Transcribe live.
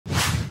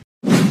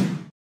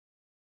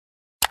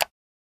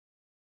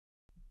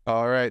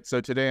All right,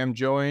 so today I'm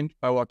joined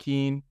by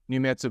Joaquin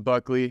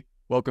Buckley.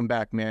 Welcome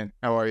back, man.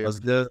 How are you? What's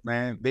good,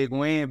 man? Big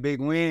win,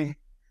 big win.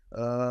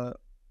 Uh,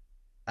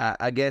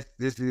 I guess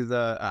this is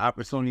an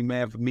opportunity,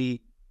 man, for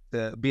me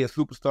to be a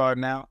superstar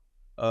now.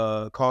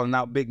 Calling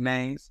out big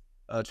names,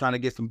 trying to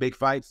get some big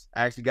fights.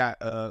 I actually got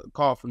a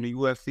call from the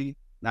UFC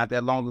not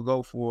that long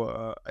ago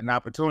for an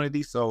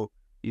opportunity. So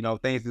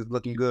things is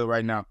looking good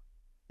right now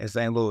in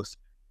St. Louis.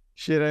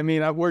 Shit, I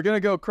mean, we're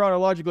gonna go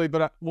chronologically,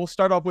 but we'll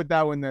start off with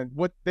that one then.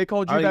 What they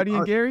called you Are, that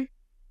Ian are, Garry?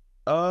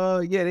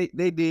 yeah,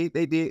 they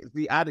did.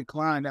 See, I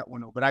declined that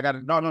one though, but I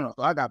got no.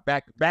 So I got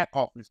back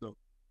offers though.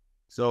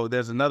 So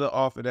there's another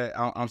offer that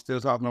I'm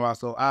still talking about.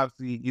 So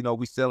obviously,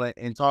 we still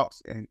in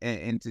talks and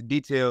into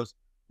details,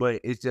 but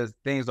it's just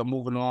things are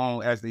moving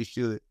along as they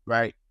should,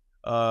 right?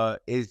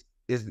 It's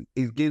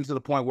getting to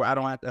the point where I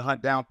don't have to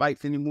hunt down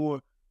fights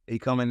anymore. They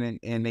come in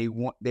and they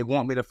want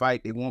me to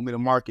fight. They want me to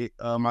market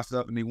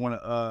myself, and they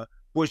want to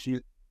push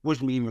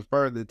me even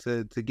further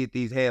to get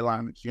these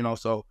headliners.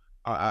 So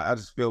I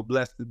just feel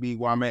blessed to be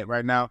where I'm at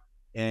right now,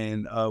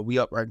 and we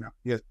up right now.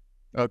 Yes.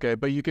 Okay,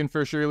 but you can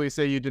for surely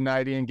say you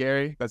denied Ian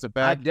Garry. That's a I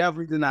fact.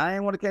 definitely deny. I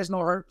ain't want to catch no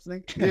herpes.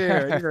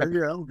 Yeah.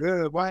 I'm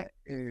good. Why?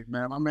 Yeah,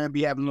 man, my man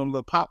be having them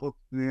little pop ups.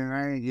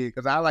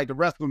 Because I like to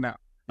wrestle now.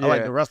 I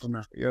like Yeah. to wrestle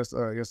now. Yes,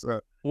 sir. Yes,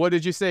 sir. What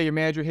did you say? Your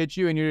manager hit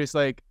you, and you're just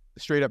like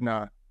straight up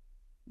nah.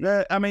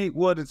 Yeah, I mean,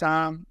 well, the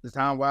time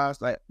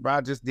wise, like, bro,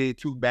 I just did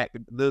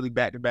literally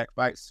back to back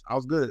fights. I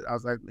was good. I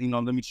was like,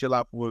 let me chill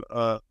out for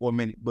a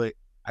minute. But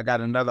I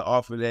got another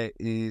offer that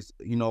is,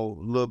 a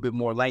little bit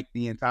more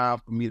lengthy in time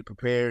for me to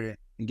prepare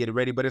and get it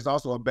ready. But it's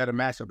also a better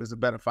matchup. It's a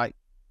better fight,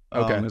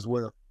 Okay. as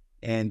well,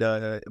 and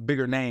a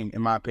bigger name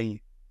in my opinion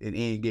than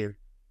Ian Garry.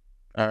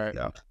 All right.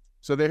 Yeah.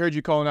 So they heard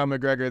you calling out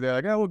McGregor. They're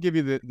like, oh, we'll give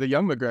you the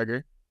young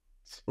McGregor.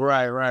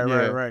 Right.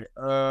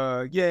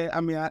 Yeah. Yeah. I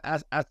mean,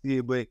 I see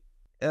it, but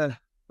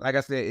like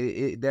I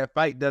said, that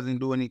fight doesn't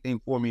do anything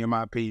for me in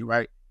my opinion,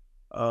 right?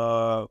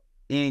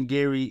 Ian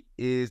Garry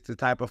is the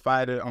type of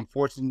fighter,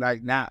 unfortunately,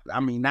 like now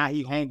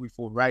he's hungry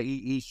for it, right?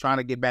 He's trying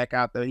to get back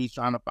out there. He's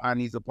trying to find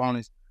these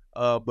opponents,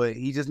 but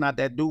he's just not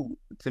that dude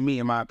to me,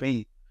 in my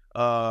opinion.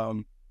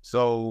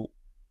 So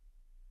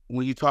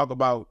when you talk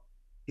about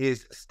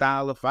his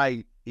style of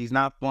fight, he's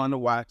not fun to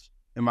watch,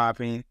 in my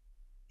opinion.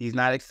 He's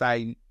not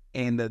exciting,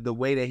 and the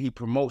way that he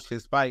promotes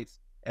his fights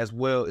as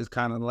well is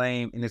kind of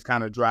lame and it's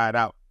kind of dried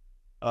out.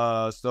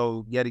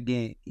 So yet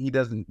again, he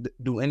doesn't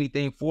do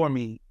anything for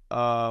me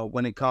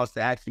when it comes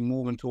to actually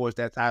moving towards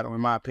that title,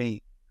 in my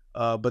opinion.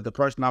 But the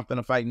person I'm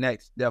gonna fight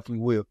next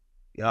definitely will.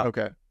 Yeah.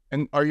 Okay.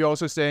 And are you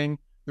also saying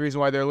the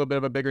reason why they're a little bit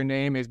of a bigger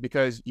name is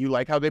because you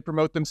like how they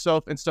promote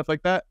themselves and stuff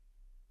like that?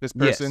 This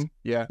person?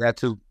 Yes, Yeah. that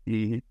too.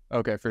 Mm-hmm.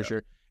 Okay, for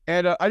sure.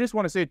 And I just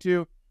want to say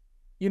too,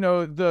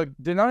 the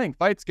denying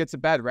fights gets a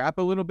bad rap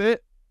a little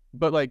bit,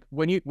 but like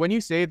when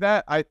you say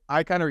that,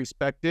 I kind of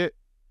respect it.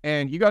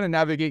 And you got to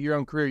navigate your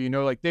own career.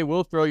 Like they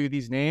will throw you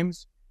these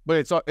names, but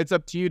it's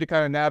up to you to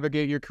kind of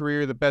navigate your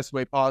career the best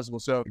way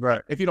possible. So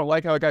Right. if you don't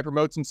like how a guy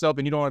promotes himself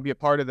and you don't want to be a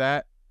part of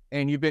that,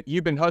 and you've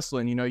been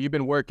hustling, you've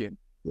been working.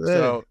 Yeah.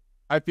 So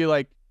I feel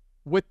like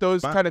with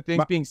those kind of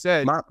things being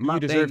said, my you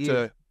deserve thing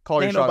to is, call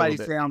your ain't shot a nobody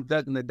little bit. say I'm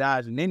ducking or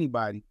dodging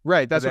anybody.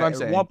 Right. That's 'Cause what I'm at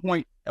saying.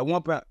 at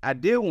one point, I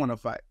did want to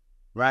fight,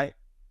 right?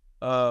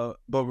 But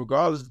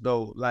regardless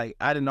though, like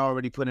I didn't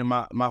already put in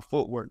my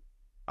footwork.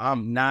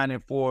 I'm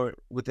 9-4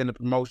 within the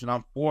promotion.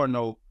 I'm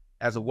 4-0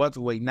 as a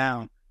welterweight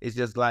now. It's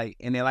just like,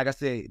 and then like I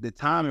said, the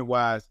timing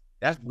wise,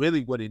 that's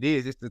really what it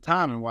is. It's the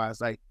timing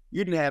wise. Like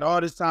you didn't had all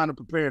this time to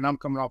prepare, and I'm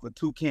coming off of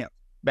 2 camps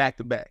back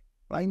to back.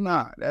 Like,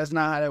 nah, that's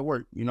not how that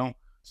works,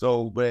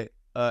 So, but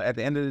at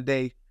the end of the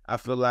day, I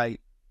feel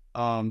like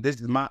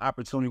this is my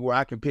opportunity where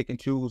I can pick and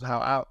choose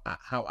how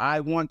I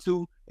want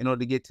to in order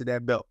to get to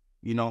that belt,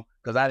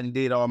 because I didn't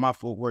did all my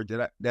footwork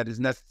that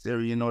is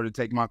necessary in order to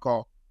take my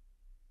call.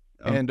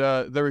 And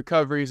the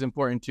recovery is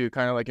important too,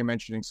 kind of like you're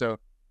mentioning. So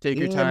take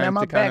your time man,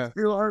 my to kind back of.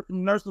 still hurt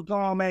from nurse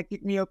call, man.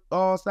 Kick me up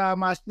all side of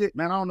my shit,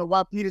 man. I don't know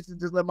why Peterson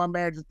just let my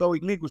man just throw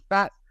illegal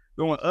shots,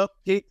 going up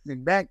kicks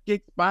and back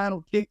kicks,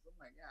 spinal kicks.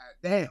 I'm like,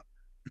 God damn.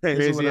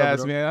 Crazy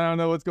ass, man. I don't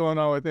know what's going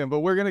on with him, but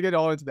we're going to get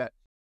all into that.